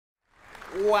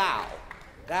Wow,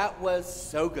 that was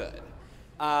so good.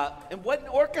 And what an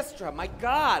orchestra, my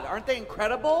God, aren't they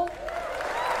incredible?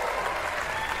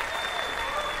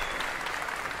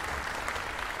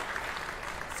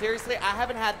 Seriously, I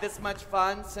haven't had this much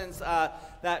fun since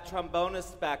that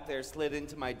trombonist back there slid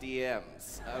into my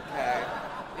DMs, okay?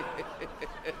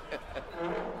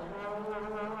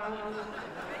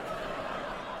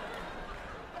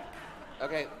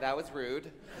 Okay, that was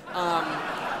rude.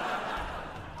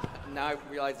 Now I'm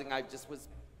realizing I just was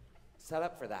set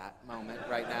up for that moment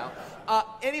right now.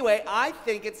 Anyway, I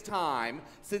think it's time,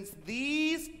 since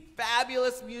these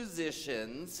fabulous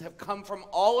musicians have come from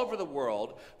all over the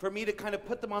world, for me to kind of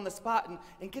put them on the spot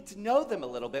and get to know them a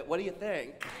little bit. What do you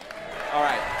think? All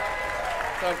right.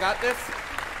 So I've got this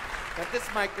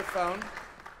microphone.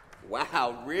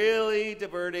 Wow, really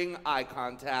diverting eye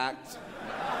contact.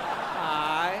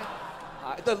 Hi.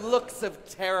 Hi. The looks of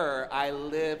terror I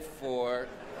live for.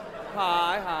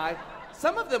 Hi.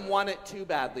 Some of them want it too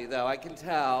badly, though, I can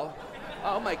tell.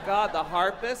 Oh my God, the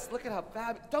harpist, look at how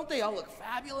fabulous. Don't they all look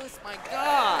fabulous? My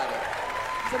God,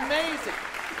 it's amazing.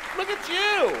 Look at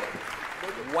you.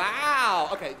 Wow.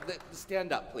 Okay,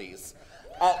 stand up, please.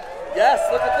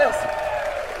 Yes, look at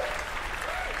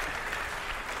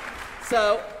this.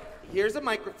 So, here's a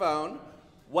microphone.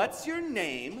 What's your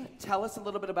name? Tell us a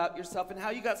little bit about yourself and how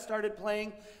you got started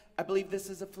playing. I believe this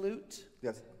is a flute?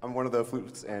 Yes, I'm one of the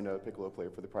flutes and a piccolo player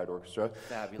for the Pride Orchestra.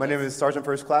 Fabulous. My name is Sergeant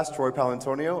First Class Troy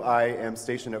Paolantonio. I am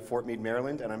stationed at Fort Meade,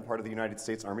 Maryland, and I'm part of the United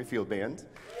States Army Field Band.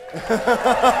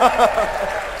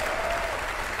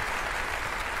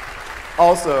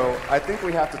 Also, I think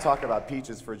we have to talk about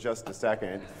peaches for just a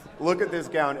second. Look at this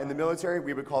gown. In the military,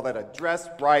 we would call that a dress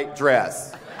right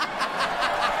dress.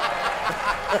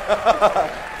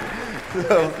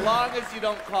 As long as you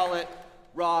don't call it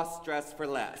Ross dress for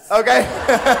less. Okay.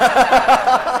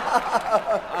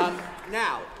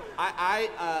 Now,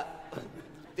 I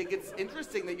think it's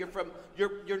interesting that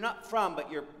you're not from,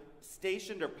 but you're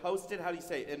stationed or posted, how do you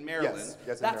say it, in Maryland? Yes, in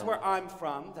That's Maryland. where I'm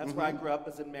from. That's where I grew up,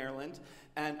 is in Maryland,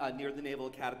 and near the Naval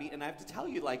Academy. And I have to tell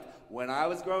you, like, when I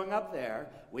was growing up there,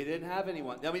 we didn't have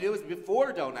anyone. I mean, it was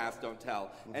before Don't Ask, Don't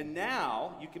Tell. And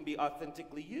now you can be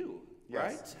authentically you,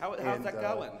 right? How's that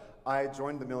going? I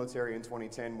joined the military in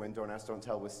 2010 when Don't Ask, Don't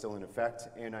Tell was still in effect,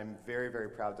 and I'm very, very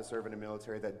proud to serve in a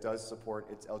military that does support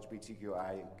its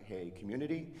LGBTQIA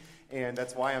community, and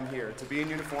that's why I'm here, to be in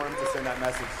uniform to send that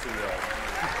message to you all.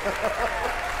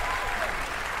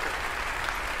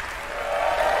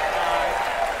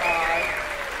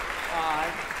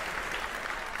 Hi.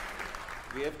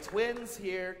 We have twins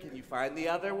here. Can you find the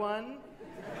other one?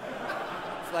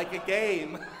 It's like a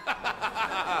game.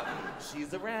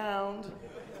 She's around.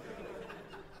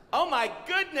 Oh my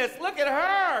goodness, look at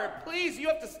her! Please, you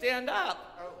have to stand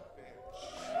up. Oh, bitch.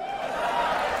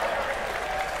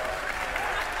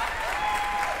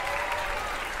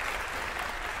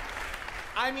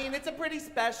 I mean, it's a pretty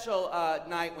special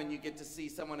night when you get to see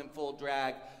someone in full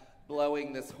drag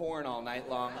blowing this horn all night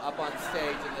long up on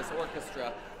stage in this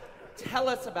orchestra. Tell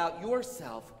us about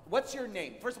yourself. What's your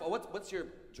name? First of all, what's your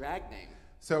drag name?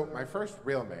 So my first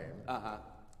real name,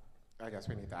 I guess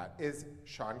we need that, is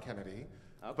Sean Kennedy.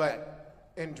 Okay.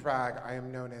 But in drag, I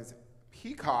am known as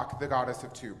Peacock, the goddess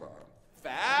of Tuba.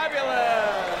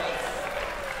 Fabulous!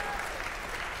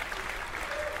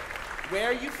 Where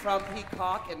are you from,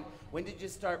 Peacock, and when did you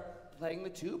start playing the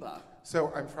tuba?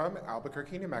 So I'm from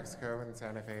Albuquerque, New Mexico, and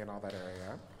Santa Fe and all that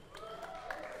area.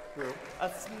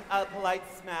 A polite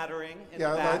smattering in the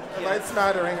back. A light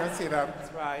smattering, I see them.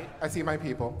 That's right. I see my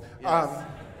people. Yes.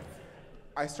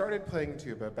 I started playing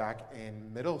tuba back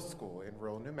in middle school in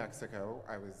rural New Mexico.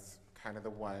 I was kind of the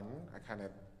one. I kind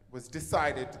of was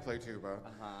decided to play tuba.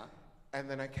 And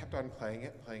then I kept on playing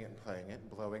it,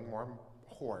 blowing more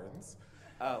horns.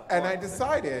 And I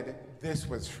decided this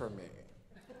was for me.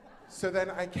 So then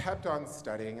I kept on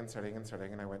studying, and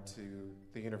I went to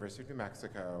the University of New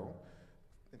Mexico.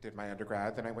 I did my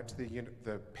undergrad, then I went to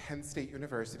the Penn State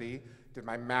University, did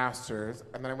my master's,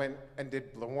 and then I went and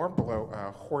did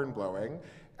horn blowing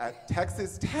at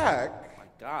Texas Tech. Oh my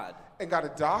God. And got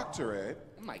a doctorate.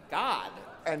 Oh my God.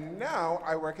 And now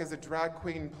I work as a drag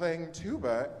queen playing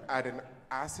tuba at an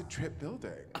acid trip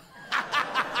building.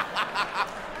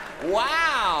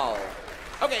 Wow.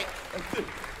 Okay.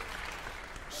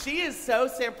 She is so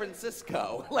San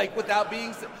Francisco, like without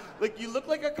being, like you look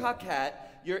like a coquette.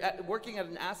 You're working at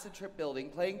an acid trip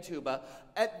building, playing tuba.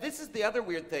 This is the other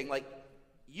weird thing. Like,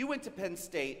 you went to Penn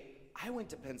State. I went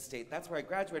to Penn State. That's where I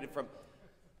graduated from.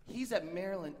 He's at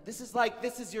Maryland. This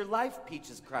is your life,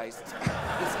 Peaches Christ.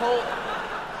 This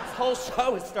whole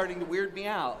show is starting to weird me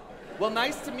out. Well,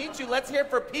 nice to meet you. Let's hear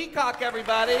for Peacock,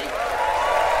 everybody.